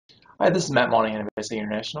Hi, this is Matt Monahan of SAE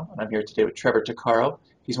International, and I'm here today with Trevor Takaro.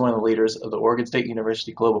 He's one of the leaders of the Oregon State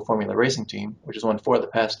University Global Formula Racing Team, which has won 4 of the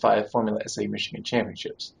past 5 Formula SAE Michigan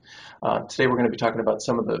championships. Today we're going to be talking about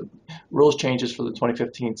some of the rules changes for the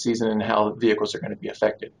 2015 season and how vehicles are going to be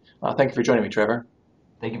affected. Thank you for joining me, Trevor.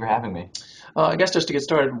 Thank you for having me. I guess just to get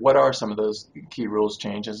started, what are some of those key rules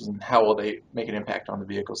changes and how will they make an impact on the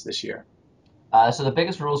vehicles this year? So the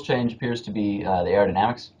biggest rules change appears to be the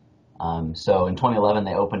aerodynamics. So in 2011,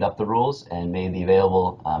 they opened up the rules and made the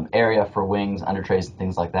available area for wings, under trays, and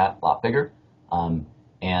things like that a lot bigger. And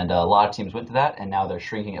a lot of teams went to that, and now they're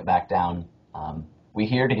shrinking it back down. We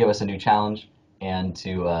here to give us a new challenge and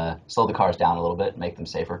to slow the cars down a little bit, make them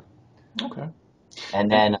safer. Okay. And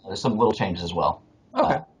then there's some little changes as well.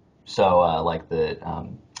 Okay. Like the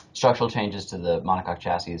structural changes to the monocoque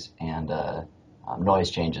chassis and noise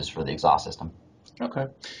changes for the exhaust system. Okay.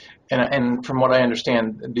 And from what I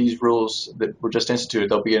understand, these rules that were just instituted,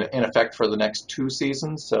 they'll be in effect for the next 2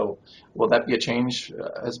 seasons. So will that be a change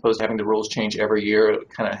as opposed to having the rules change every year,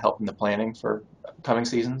 kind of helping the planning for coming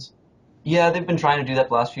seasons? Yeah, they've been trying to do that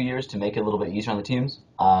the last few years to make it a little bit easier on the teams.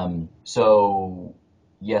 So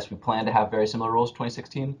yes, we plan to have very similar rules for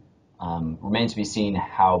 2016. Remains to be seen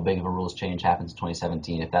how big of a rules change happens in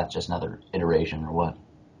 2017, if that's just another iteration or what.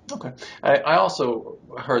 Okay. I also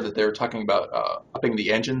heard that they were talking about upping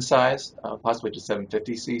the engine size, possibly to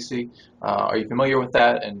 750cc. Are you familiar with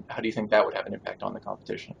that, and how do you think that would have an impact on the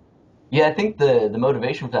competition? Yeah, I think the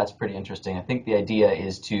motivation for that's pretty interesting. I think the idea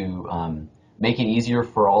is to make it easier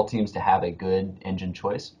for all teams to have a good engine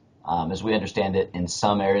choice. As we understand it, in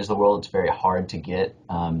some areas of the world, it's very hard to get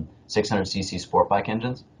 600cc sport bike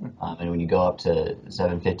engines. And when you go up to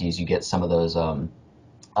 750s, you get some of those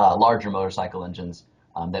larger motorcycle engines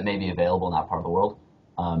that may be available in that part of the world.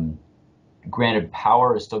 Granted,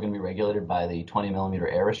 power is still going to be regulated by the 20 millimeter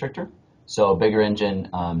air restrictor. So a bigger engine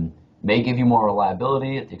may give you more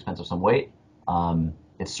reliability at the expense of some weight.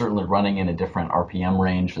 It's certainly running in a different RPM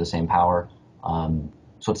range for the same power.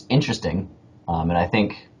 So it's interesting. And I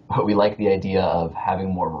think we like the idea of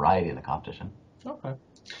having more variety in the competition. Okay.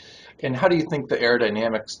 And how do you think the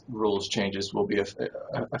aerodynamics rules changes will be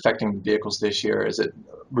affecting vehicles this year? Is it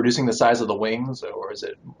reducing the size of the wings, or is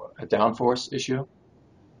it a downforce issue?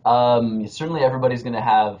 Certainly everybody's going to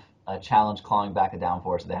have a challenge clawing back the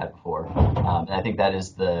downforce that they had before. And I think that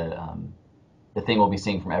is the thing we'll be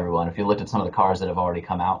seeing from everyone. If you looked at some of the cars that have already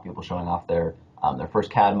come out, people showing off their first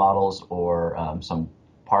CAD models or some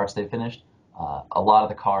parts they've finished, a lot of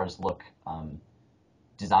the cars look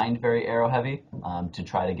designed very aero heavy to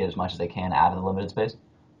try to get as much as they can out of the limited space.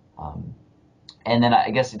 And then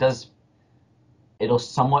I guess it'll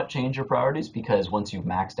somewhat change your priorities because once you've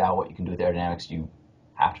maxed out what you can do with aerodynamics, you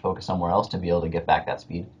have to focus somewhere else to be able to get back that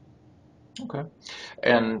speed. Okay.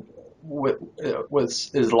 And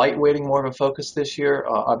is lightweighting more of a focus this year?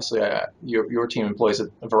 Obviously, your team employs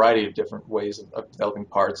a variety of different ways of developing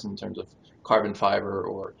parts in terms of carbon fiber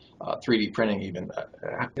or 3D printing even.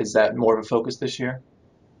 Is that more of a focus this year?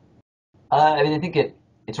 I mean, I think it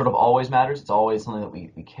sort of always matters. It's always something that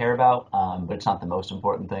we care about, but it's not the most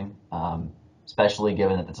important thing, especially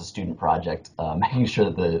given that it's a student project, making sure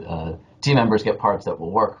that the team members get parts that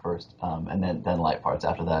will work first, and then light parts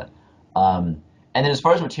after that. And then as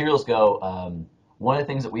far as materials go, one of the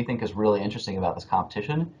things that we think is really interesting about this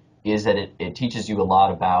competition is that it teaches you a lot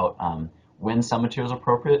about when some materials are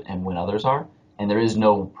appropriate and when others are, and there is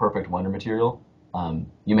no perfect wonder material.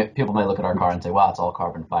 People may look at our car and say, wow, it's all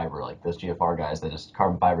carbon fiber, like those GFR guys, that just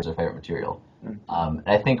carbon fiber is their favorite material. And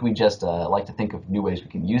I think we just like to think of new ways we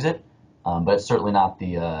can use it, but it's certainly not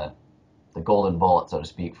the golden bullet, so to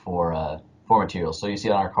speak, for materials. So you see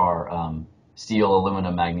on our car, steel,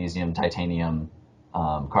 aluminum, magnesium, titanium,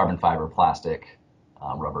 carbon fiber, plastic,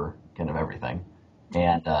 rubber, kind of everything.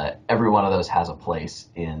 And every one of those has a place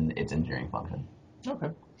in its engineering function. Okay.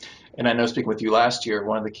 And I know speaking with you last year,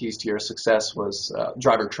 one of the keys to your success was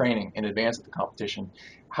driver training in advance of the competition.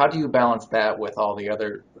 How do you balance that with all the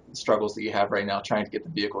other struggles that you have right now trying to get the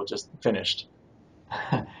vehicle just finished?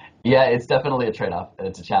 Yeah, it's definitely a trade-off.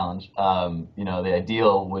 It's a challenge. The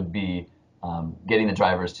ideal would be getting the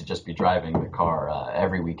drivers to just be driving the car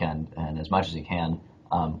every weekend and as much as you can.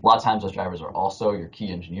 A lot of times those drivers are also your key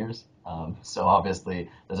engineers. So obviously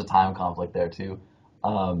there's a time conflict there too.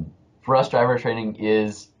 For us, driver training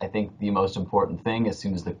is, I think, the most important thing as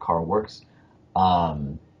soon as the car works.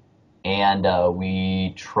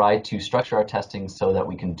 We try to structure our testing so that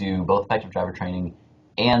we can do both effective driver training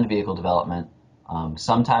and vehicle development.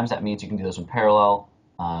 Sometimes that means you can do those in parallel.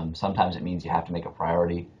 Sometimes it means you have to make a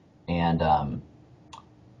priority. And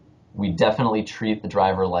we definitely treat the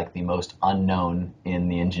driver like the most unknown in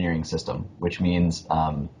the engineering system, which means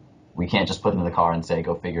we can't just put them in the car and say,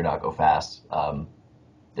 go figure it out, go fast.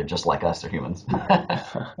 They're just like us, they're humans.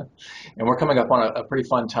 And we're coming up on a pretty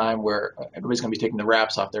fun time where everybody's going to be taking the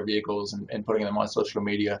wraps off their vehicles and putting them on social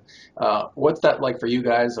media. What's that like for you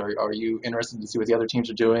guys? Are you interested to see what the other teams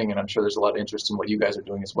are doing? And I'm sure there's a lot of interest in what you guys are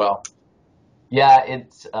doing as well. Yeah,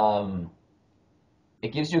 it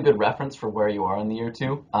gives you a good reference for where you are in the year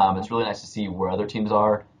too. It's really nice to see where other teams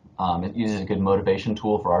are. It uses a good motivation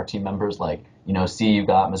tool for our team members. Like, see you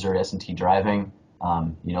got Missouri S&T driving.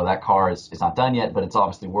 That car is not done yet, but it's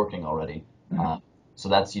obviously working already. Mm-hmm. So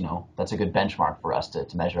that's a good benchmark for us to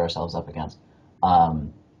measure ourselves up against.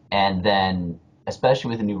 And then,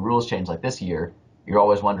 especially with a new rules change like this year, you're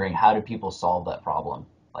always wondering, how do people solve that problem?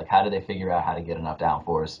 Like, how do they figure out how to get enough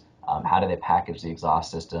downforce? How do they package the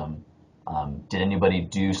exhaust system? Did anybody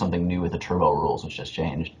do something new with the turbo rules, which just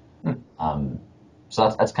changed?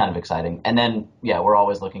 So that's kind of exciting. And then, yeah, we're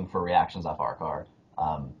always looking for reactions off our car.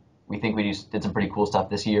 We think we did some pretty cool stuff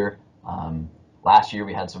this year. Last year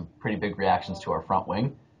we had some pretty big reactions to our front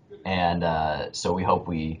wing, and so we hope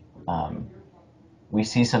we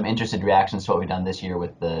see some interested reactions to what we've done this year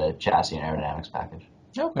with the chassis and aerodynamics package.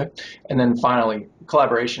 Okay. And then finally,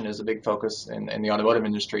 collaboration is a big focus in the automotive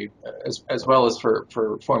industry as well as for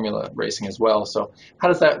formula racing as well. So how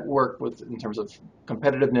does that work in terms of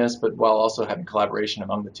competitiveness, but while also having collaboration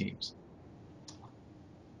among the teams?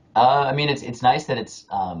 I mean, it's nice that it's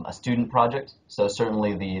a student project, so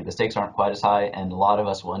certainly the stakes aren't quite as high, and a lot of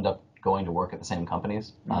us will end up going to work at the same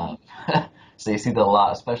companies. So you see that a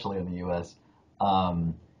lot, especially in the U.S.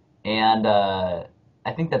 And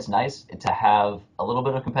I think that's nice to have a little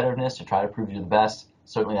bit of competitiveness to try to prove you're the best.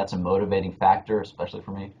 Certainly that's a motivating factor, especially for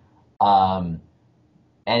me. And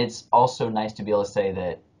it's also nice to be able to say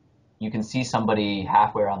that you can see somebody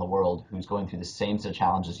halfway around the world who's going through the same set of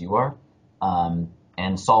challenges you are,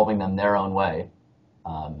 and solving them their own way.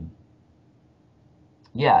 And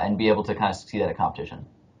be able to kind of see that at competition.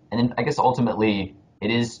 And then I guess ultimately it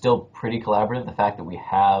is still pretty collaborative. The fact that we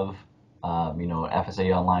have, an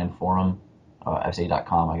FSAE online forum,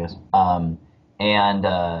 FSAE.com, I guess. And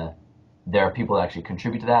there are people that actually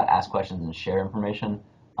contribute to that, ask questions, and share information.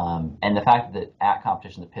 And the fact that at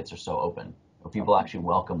competition, the pits are so open. People actually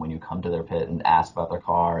welcome when you come to their pit and ask about their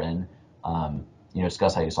car and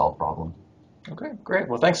discuss how you solve problems. Okay, great.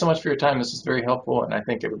 Well, thanks so much for your time. This is very helpful, and I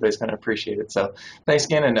think everybody's going to appreciate it. So thanks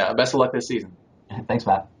again, and best of luck this season. Thanks,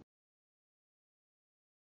 Matt.